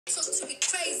So to be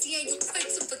crazy and you quick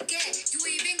to forget. You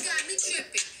even got me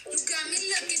tripping. You got me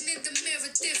looking in the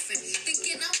mirror different.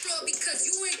 Thinking I'm flawed because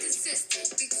you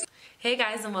inconsistent. Hey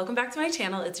guys, and welcome back to my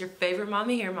channel. It's your favorite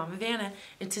mama here, Mama Vanna.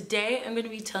 And today I'm going to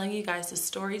be telling you guys a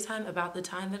story time about the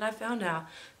time that I found out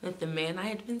that the man I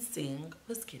had been seeing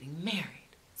was getting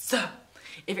married. So,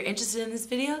 if you're interested in this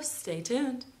video, stay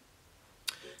tuned.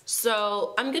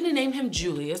 So, I'm going to name him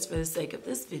Julius for the sake of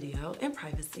this video and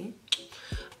privacy.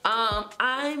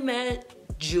 I met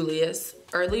Julius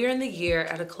earlier in the year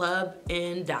at a club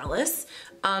in Dallas.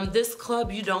 This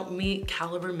club, you don't meet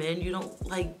caliber men. You don't,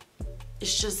 like,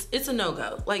 it's a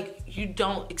no-go. Like, you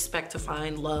don't expect to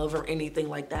find love or anything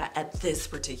like that at this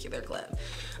particular club.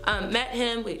 Met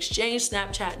him, we exchanged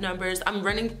Snapchat numbers. I'm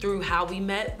running through how we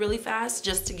met really fast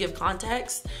just to give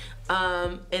context,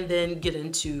 and then get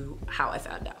into how I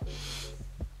found out.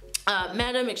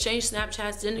 Met him, exchanged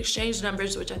Snapchats, didn't exchange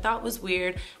numbers, which I thought was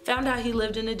weird. Found out he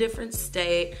lived in a different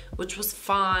state, which was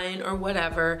fine or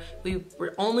whatever. We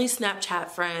were only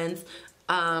Snapchat friends.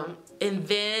 And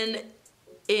then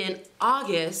in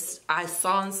August, I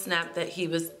saw on Snap that he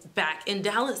was back in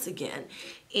Dallas again.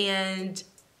 And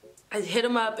I hit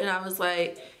him up and I was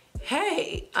like,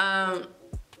 hey,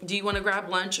 do you want to grab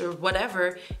lunch or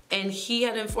whatever? And he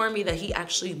had informed me that he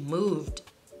actually moved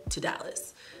to Dallas.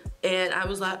 And I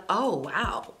was like, oh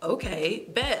wow, okay,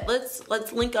 bet,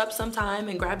 let's link up sometime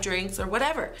and grab drinks or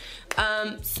whatever.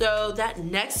 So that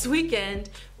next weekend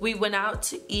we went out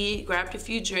to eat, grabbed a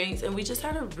few drinks, and we just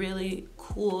had a really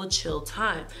cool, chill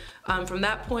time. From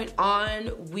that point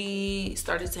on, we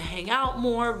started to hang out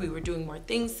more. We were doing more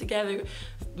things together,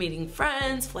 meeting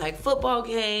friends, flag football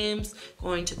games,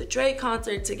 going to the Drake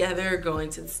concert together, going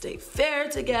to the state fair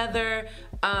together,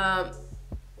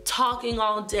 talking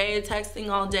all day, texting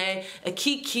all day,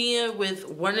 kikiing with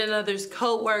one another's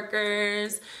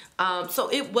co-workers. So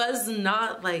it was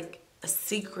not like a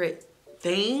secret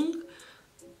thing.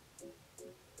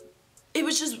 It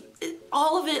was just,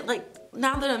 all of it, like,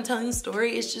 now that I'm telling the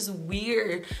story, it's just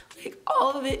weird. Like,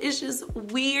 all of it is just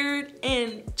weird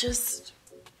and just,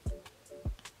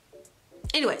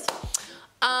 anyways.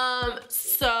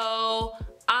 So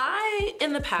I,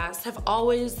 in the past, have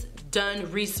always done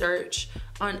research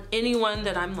on anyone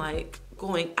that I'm like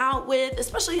going out with,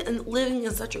 especially in living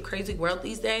in such a crazy world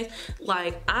these days.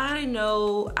 Like, I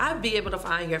know I'd be able to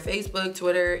find your Facebook,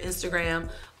 Twitter,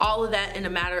 Instagram, all of that in a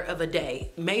matter of a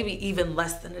day, maybe even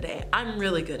less than a day. I'm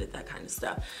really good at that kind of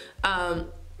stuff.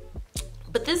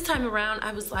 But this time around,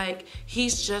 I was like,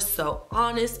 he's just so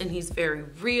honest and he's very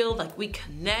real. Like, we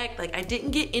connect. Like, I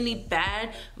didn't get any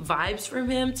bad vibes from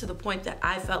him to the point that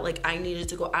I felt like I needed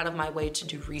to go out of my way to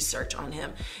do research on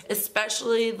him.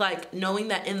 Especially, like, knowing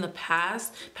that in the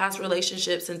past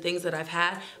relationships and things that I've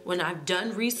had, when I've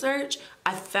done research,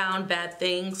 I've found bad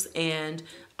things. And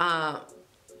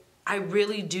I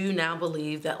really do now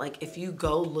believe that, like, if you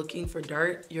go looking for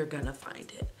dirt, you're gonna find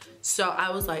it. So I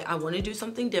was like, I want to do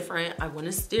something different. I want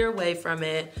to steer away from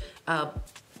it.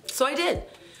 So I did.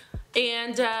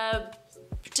 And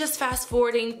just fast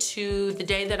forwarding to the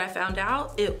day that I found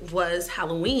out, it was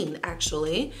Halloween,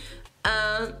 actually.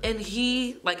 And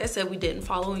he, like I said, we didn't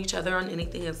follow each other on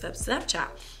anything except Snapchat.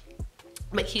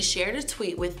 But he shared a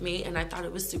tweet with me and I thought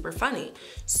it was super funny.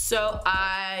 So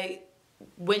I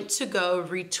went to go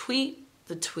retweet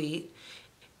the tweet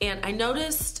and I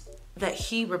noticed that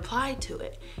he replied to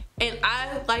it. And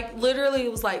I, like, literally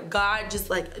was like, God just,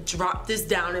 like, dropped this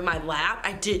down in my lap.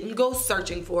 I didn't go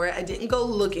searching for it. I didn't go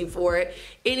looking for it,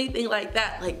 anything like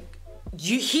that. Like,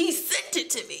 he sent it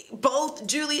to me. Both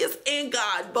Julius and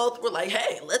God both were like,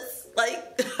 hey, let's,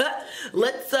 like,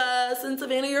 let's send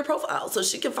Savannah your profile so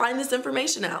she can find this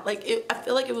information out. Like, I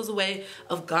feel like it was a way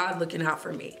of God looking out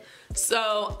for me.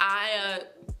 So I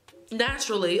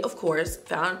naturally, of course,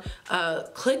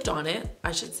 clicked on it,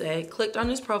 I should say, clicked on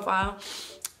his profile,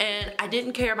 and I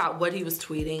didn't care about what he was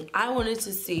tweeting. I wanted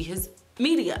to see his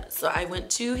media. So I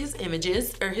went to his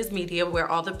images, or his media, where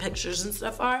all the pictures and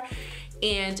stuff are,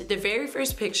 and the very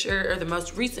first picture, or the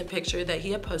most recent picture that he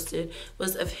had posted,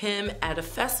 was of him at a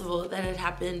festival that had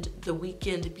happened the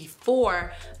weekend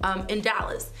before in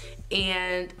Dallas.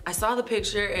 And I saw the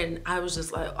picture and I was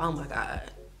just like, oh my God.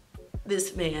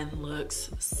 This man looks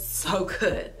so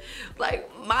good. Like,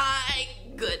 my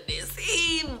goodness,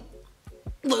 he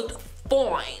looked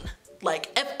fine.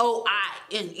 Like,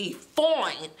 F-O-I-N-E,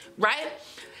 fine, right?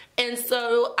 And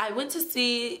so I went to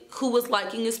see who was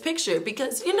liking his picture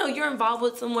because, you know, you're involved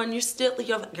with someone,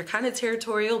 you're kind of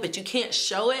territorial, but you can't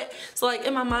show it. So, like,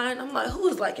 in my mind, I'm like, who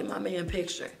is liking my man's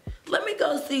picture? Let me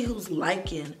go see who's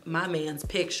liking my man's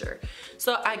picture.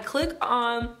 So I click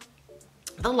on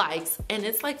the likes, and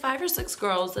it's like 5 or 6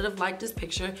 girls that have liked his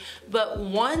picture, but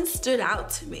one stood out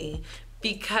to me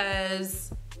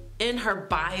because in her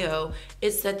bio,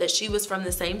 it said that she was from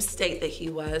the same state that he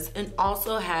was and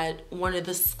also had one of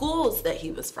the schools that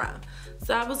he was from.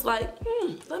 So I was like,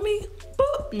 let me,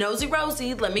 boop, nosy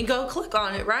Rosie, let me go click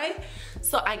on it, right?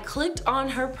 So I clicked on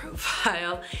her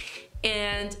profile,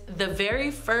 and the very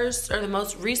first or the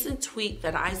most recent tweet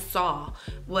that I saw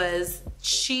was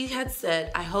she had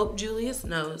said, I hope Julius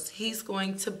knows he's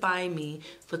going to buy me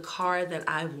the car that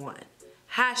I want.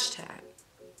 Hashtag,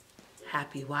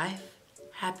 happy wife,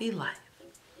 happy life.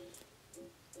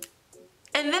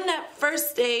 And then that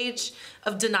first stage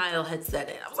of denial had set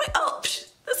in. I was like, oh,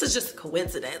 this is just a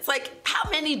coincidence. Like, how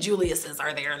many Juliuses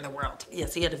are there in the world?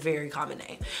 Yes, he had a very common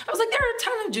name. I was like, there are a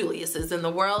ton of Juliuses in the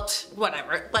world.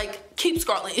 Whatever. Like, keep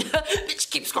scrolling. Bitch,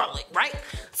 keep scrolling, right?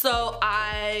 So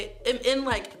I am in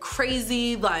like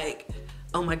crazy, like,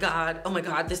 oh my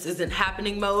God, this isn't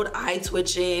happening mode. Eye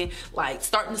twitching, like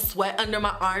starting to sweat under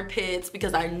my armpits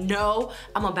because I know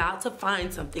I'm about to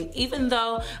find something. Even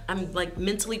though I'm like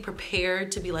mentally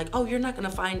prepared to be like, oh, you're not gonna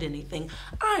find anything.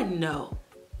 I know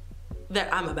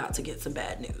that I'm about to get some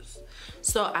bad news.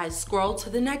 So I scroll to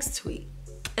the next tweet,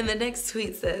 and the next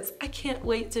tweet says, I can't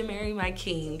wait to marry my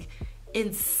king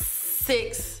in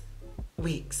 6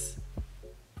 weeks.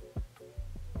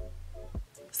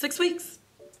 6 weeks.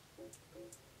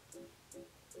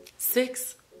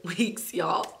 6 weeks,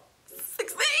 y'all.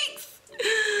 6 weeks.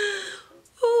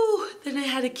 Ooh, then I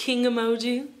had a king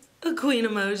emoji, a queen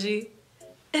emoji,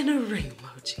 and a ring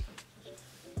emoji.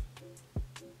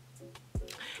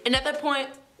 And at that point,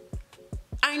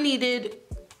 I needed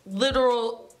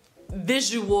literal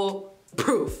visual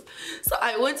proof. So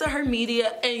I went to her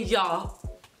media, and y'all,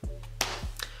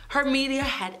 her media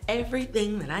had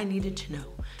everything that I needed to know.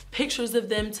 Pictures of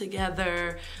them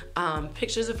together,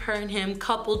 pictures of her and him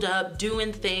coupled up,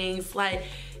 doing things. Like,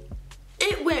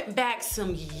 it went back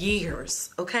some years,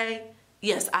 okay?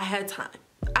 Yes, I had time.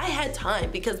 I had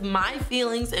time because my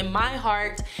feelings and my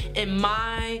heart and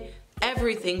my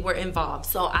everything were involved.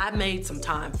 So I made some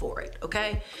time for it,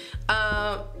 okay?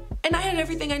 And I had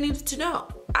everything I needed to know.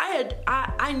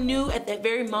 I knew at that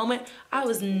very moment I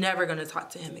was never gonna talk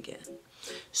to him again.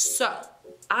 So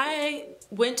I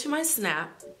went to my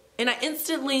Snap, and I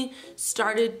instantly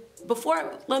started,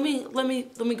 let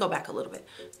me go back a little bit.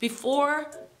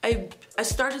 Before I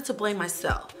started to blame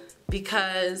myself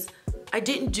because I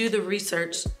didn't do the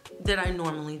research that I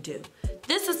normally do.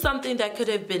 This is something that could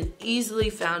have been easily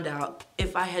found out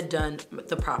if I had done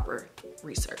the proper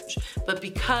research. But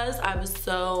because I was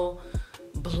so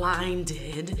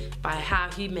blinded by how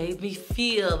he made me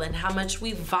feel and how much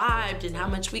we vibed and how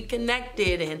much we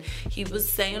connected, and he was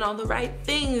saying all the right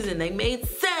things and they made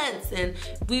sense, and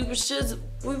we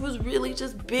was really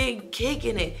just big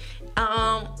kicking it,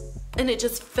 and it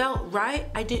just felt right.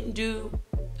 I didn't do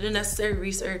the necessary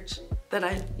research that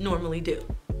I normally do.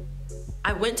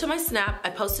 I went to my Snap,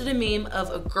 I posted a meme of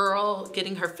a girl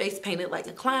getting her face painted like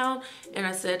a clown, and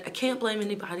I said, I can't blame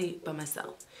anybody but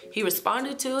myself. He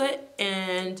responded to it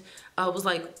and was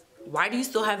like, why do you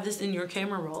still have this in your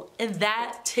camera roll? And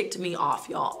that ticked me off,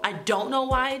 y'all. I don't know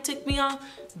why it ticked me off,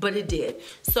 but it did.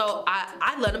 So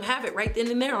I let him have it right then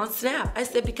and there on Snap. I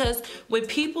said, because when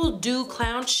people do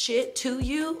clown shit to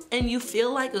you and you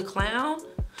feel like a clown,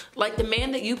 like the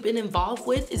man that you've been involved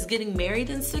with is getting married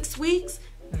in 6 weeks,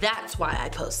 that's why I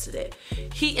posted it.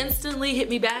 He instantly hit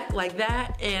me back like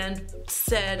that and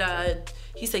said,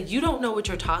 he said, you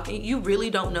really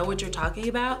don't know what you're talking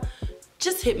about?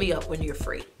 Just hit me up when you're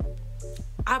free.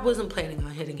 I wasn't planning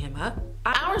on hitting him up.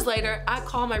 Hours later, I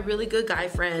called my really good guy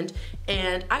friend,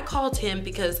 and I called him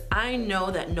because I know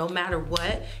that no matter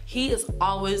what, he is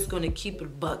always gonna keep it a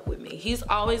buck with me. He's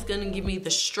always gonna give me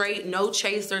the straight, no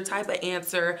chaser type of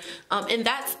answer. And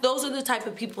those are the type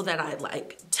of people that I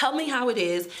like. Tell me how it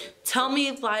is. Tell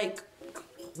me like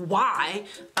why.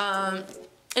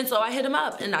 And so I hit him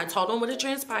up and I told him what had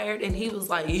transpired, and he was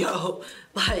like, yo,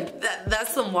 like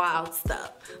that's some wild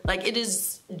stuff. Like, it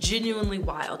is genuinely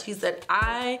wild. He said,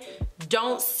 I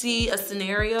don't see a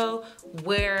scenario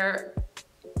where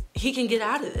he can get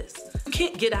out of this. You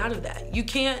can't get out of that. You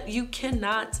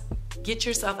cannot get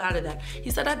yourself out of that.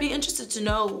 He said, I'd be interested to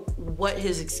know what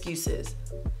his excuse is.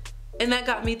 And that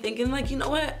got me thinking, like, you know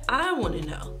what? I want to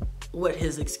know what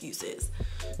his excuse is.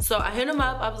 So I hit him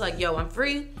up. I was like, yo, I'm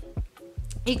free.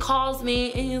 He calls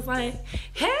me and he's like,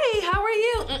 hey, how are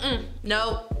you?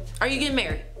 No. Are you getting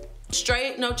married?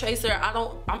 Straight, no chaser. I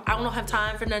don't have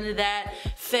time for none of that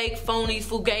fake, phony,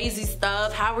 fugazi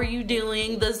stuff. How are you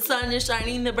doing? The sun is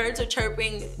shining, the birds are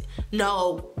chirping.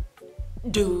 No,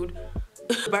 dude.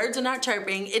 Birds are not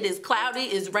chirping. It is cloudy,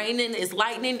 it's raining, it's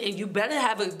lightning, and you better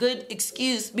have a good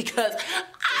excuse because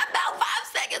I'm about 5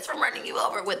 seconds from running you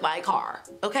over with my car,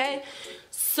 okay?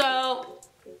 So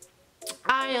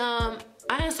I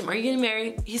asked him, are you getting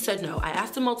married? He said no. I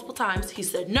asked him multiple times. He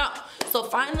said no. So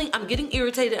finally, I'm getting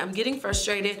irritated. I'm getting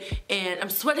frustrated, and I'm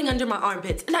sweating under my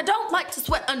armpits. And I don't like to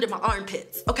sweat under my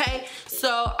armpits, okay?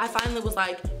 So I finally was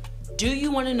like, do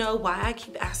you want to know why I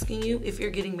keep asking you if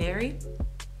you're getting married?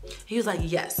 He was like,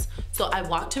 yes. So I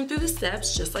walked him through the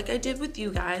steps just like I did with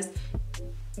you guys.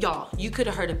 Y'all, you could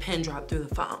have heard a pin drop through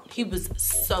the phone. He was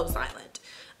so silent.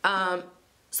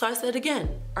 So I said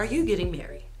again, are you getting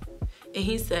married? And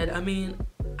he said, I mean,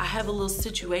 I have a little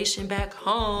situation back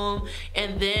home.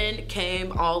 And then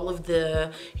came all of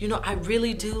the, you know, I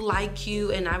really do like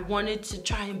you and I wanted to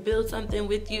try and build something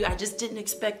with you. I just didn't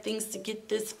expect things to get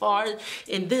this far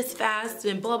and this fast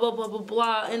and blah, blah, blah, blah,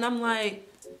 blah. And I'm like,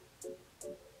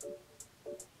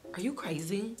 are you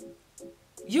crazy?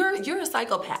 You're a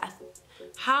psychopath.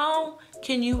 How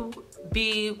can you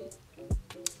be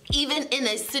even in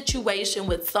a situation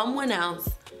with someone else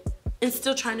and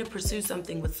still trying to pursue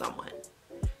something with someone?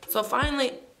 So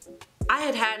finally, I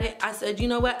had it. I said, you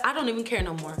know what? I don't even care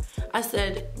no more. I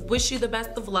said, wish you the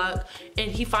best of luck.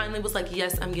 And he finally was like,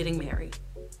 yes, I'm getting married.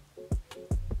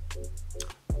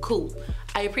 Cool.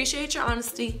 I appreciate your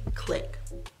honesty. Click.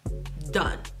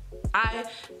 Done.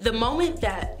 The moment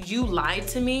that you lied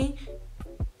to me,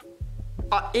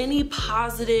 any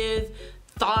positive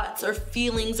thoughts or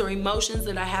feelings or emotions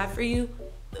that I have for you,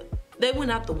 they went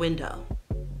out the window.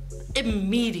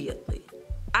 Immediately.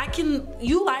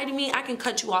 You lie to me, I can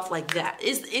cut you off like that.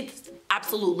 It's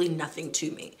absolutely nothing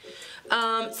to me.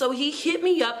 So he hit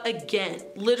me up again,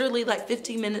 literally like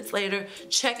 15 minutes later,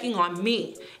 checking on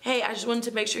me. Hey, I just wanted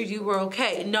to make sure you were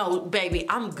okay. No, baby,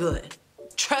 I'm good.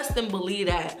 Trust and believe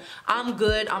that. I'm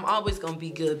good. I'm always gonna be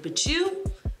good. But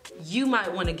you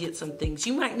might want to get some things.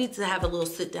 You might need to have a little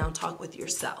sit down talk with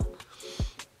yourself.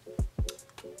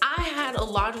 I had a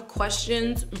lot of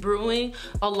questions brewing,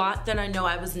 a lot that I know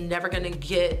I was never gonna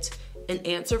get an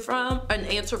answer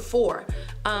for.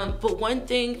 But one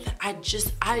thing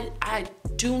that I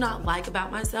do not like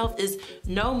about myself is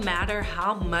no matter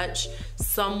how much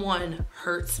someone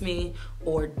hurts me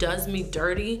or does me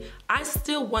dirty, I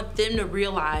still want them to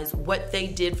realize what they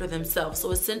did for themselves.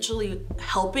 So essentially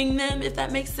helping them, if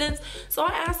that makes sense. So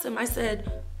I asked him, I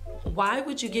said, why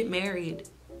would you get married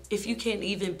if you can't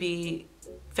even be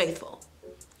faithful?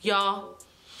 Y'all,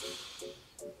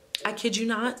 I kid you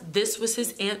not, this was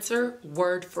his answer,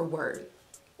 word for word.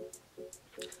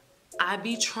 I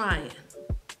be trying,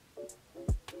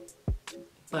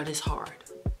 but it's hard.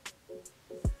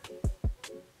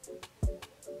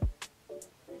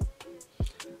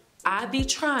 I be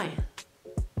trying,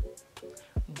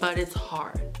 but it's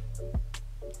hard.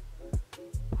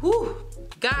 Whew,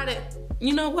 got it.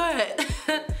 You know what?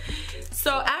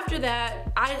 So after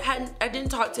that, I didn't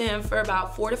talk to him for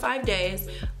about 4 to 5 days.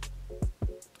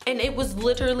 And it was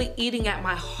literally eating at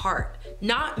my heart.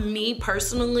 Not me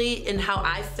personally and how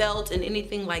I felt and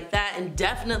anything like that, and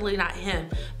definitely not him,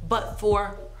 but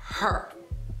for her.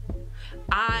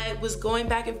 I was going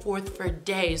back and forth for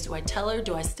days. Do I tell her?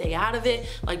 Do I stay out of it?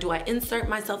 Like, do I insert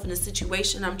myself in a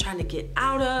situation I'm trying to get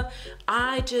out of?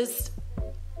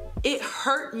 It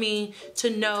hurt me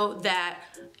to know that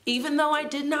even though I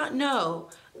did not know,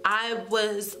 I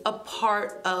was a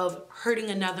part of hurting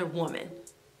another woman.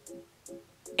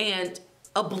 And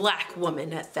a Black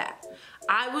woman at that.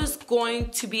 I was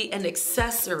going to be an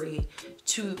accessory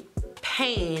to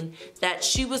pain that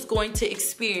she was going to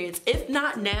experience, if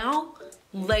not now,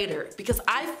 later. Because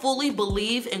I fully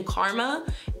believe in karma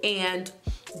and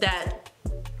that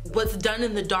what's done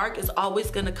in the dark is always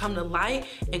gonna come to light,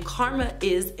 and karma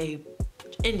is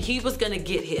and he was gonna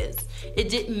get his. It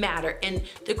didn't matter. And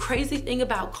the crazy thing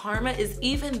about karma is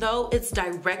even though it's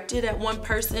directed at one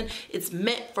person, it's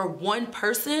meant for one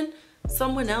person,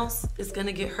 someone else is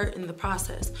gonna get hurt in the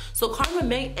process. So karma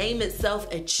may aim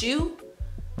itself at you,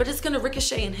 but it's gonna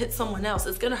ricochet and hit someone else.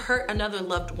 It's gonna hurt another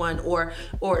loved one or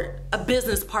a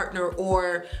business partner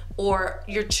or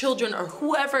your children or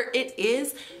whoever it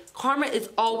is. Karma is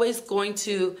always going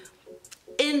to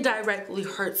indirectly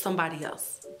hurt somebody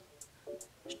else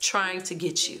trying to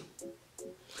get you.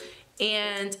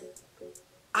 And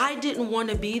I didn't want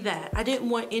to be that. I didn't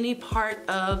want any part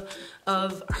of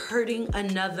hurting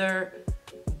another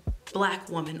Black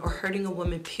woman or hurting a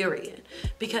woman, period.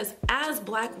 Because as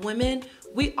Black women,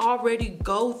 we already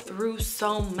go through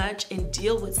so much and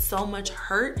deal with so much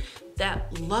hurt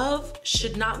that love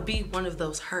should not be one of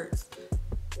those hurts.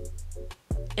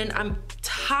 And I'm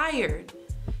tired,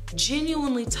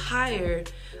 genuinely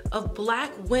tired of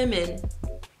Black women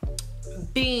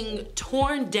being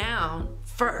torn down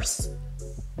first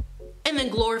and then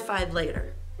glorified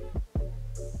later.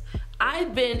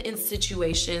 I've been in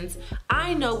situations,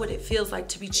 I know what it feels like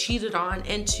to be cheated on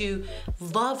and to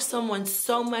love someone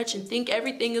so much and think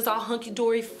everything is all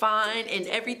hunky-dory fine and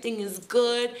everything is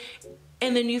good.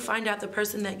 And then you find out the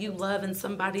person that you love and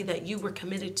somebody that you were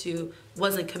committed to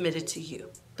wasn't committed to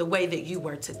you the way that you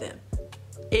were to them.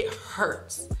 It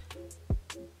hurts.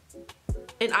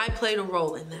 And I played a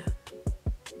role in that.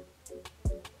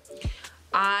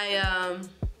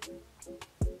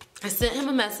 I sent him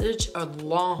a message, a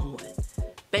long one,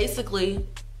 basically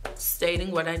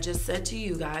stating what I just said to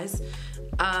you guys.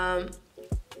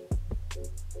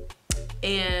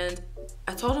 And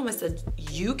I told him, I said,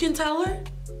 you can tell her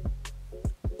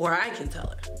or I can tell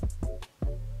her.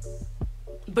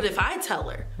 But if I tell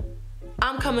her,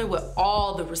 I'm coming with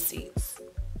all the receipts.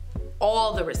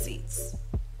 All the receipts.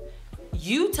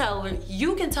 You tell her,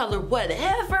 you can tell her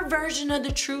whatever version of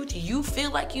the truth you feel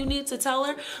like you need to tell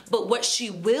her, but what she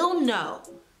will know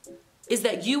is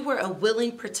that you were a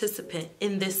willing participant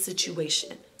in this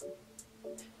situation.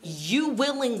 You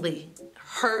willingly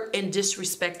hurt and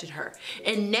disrespected her.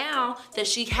 And now that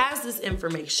she has this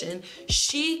information,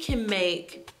 she can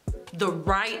make the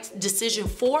right decision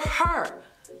for her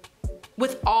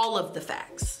with all of the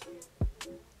facts.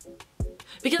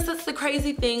 Because that's the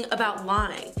crazy thing about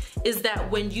lying, is that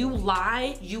when you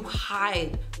lie, you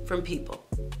hide from people.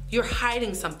 You're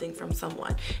hiding something from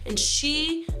someone. And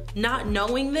she, not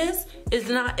knowing this, is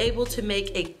not able to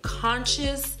make a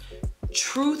conscious,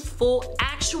 truthful,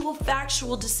 actual,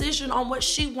 factual decision on what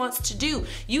she wants to do.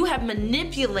 You have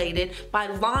manipulated by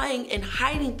lying and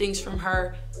hiding things from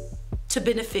her to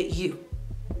benefit you.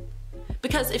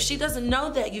 Because if she doesn't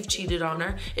know that you've cheated on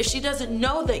her, if she doesn't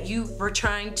know that you were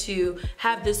trying to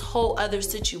have this whole other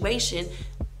situation,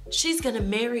 she's gonna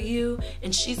marry you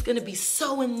and she's gonna be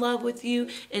so in love with you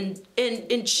and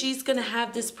she's gonna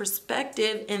have this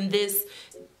perspective and this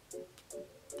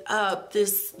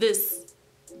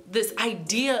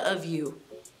idea of you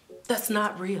that's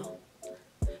not real.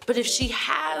 But if she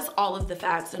has all of the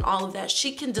facts and all of that,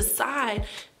 she can decide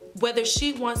whether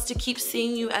she wants to keep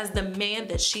seeing you as the man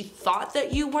that she thought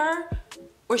that you were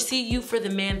or see you for the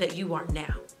man that you are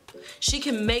now. She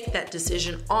can make that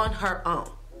decision on her own.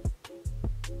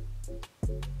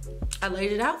 I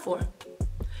laid it out for him.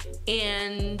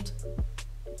 And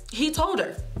he told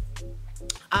her.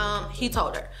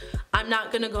 I'm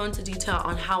not gonna go into detail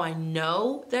on how I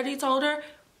know that he told her,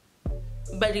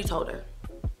 but he told her.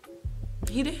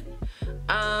 He did.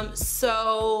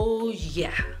 So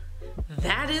yeah.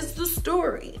 That is the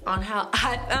story on how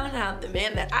I found out the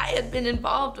man that I had been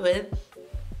involved with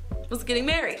was getting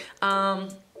married.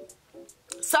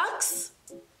 Sucks.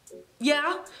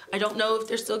 Yeah, I don't know if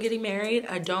they're still getting married.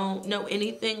 I don't know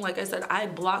anything. Like I said, I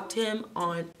blocked him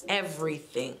on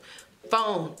everything.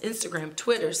 Phone, Instagram,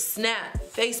 Twitter, Snap,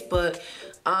 Facebook.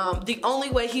 The only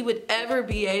way he would ever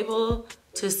be able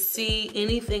to see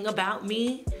anything about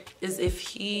me is if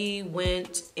he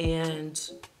went and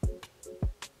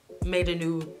made a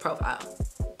new profile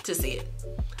to see it.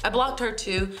 I blocked her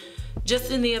too, just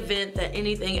in the event that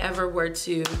anything ever were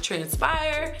to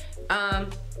transpire.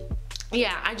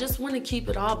 Yeah, I just want to keep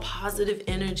it all positive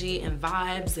energy and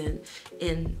vibes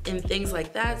and things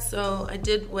like that. So I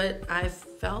did what I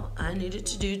felt I needed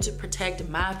to do to protect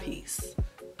my peace.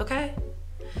 Okay?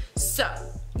 So,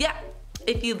 yeah.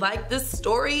 If you like this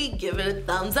story, give it a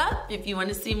thumbs up. If you want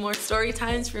to see more story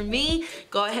times from me,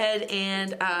 go ahead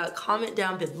and comment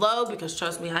down below, because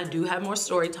trust me, I do have more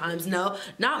story times. No,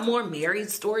 not more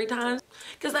married story times,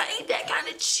 because I ain't that kind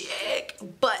of chick.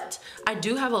 But I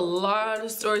do have a lot of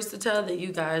stories to tell that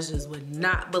you guys just would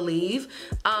not believe.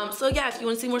 So yeah, if you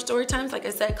want to see more story times, like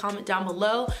I said, comment down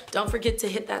below. Don't forget to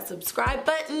hit that subscribe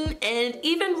button and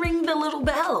even ring the little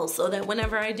bell so that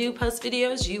whenever I do post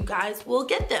videos, you guys will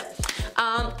get them.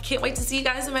 Can't wait to see you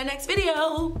guys in my next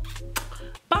video.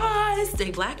 Bye. Stay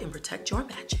black and protect your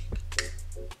magic.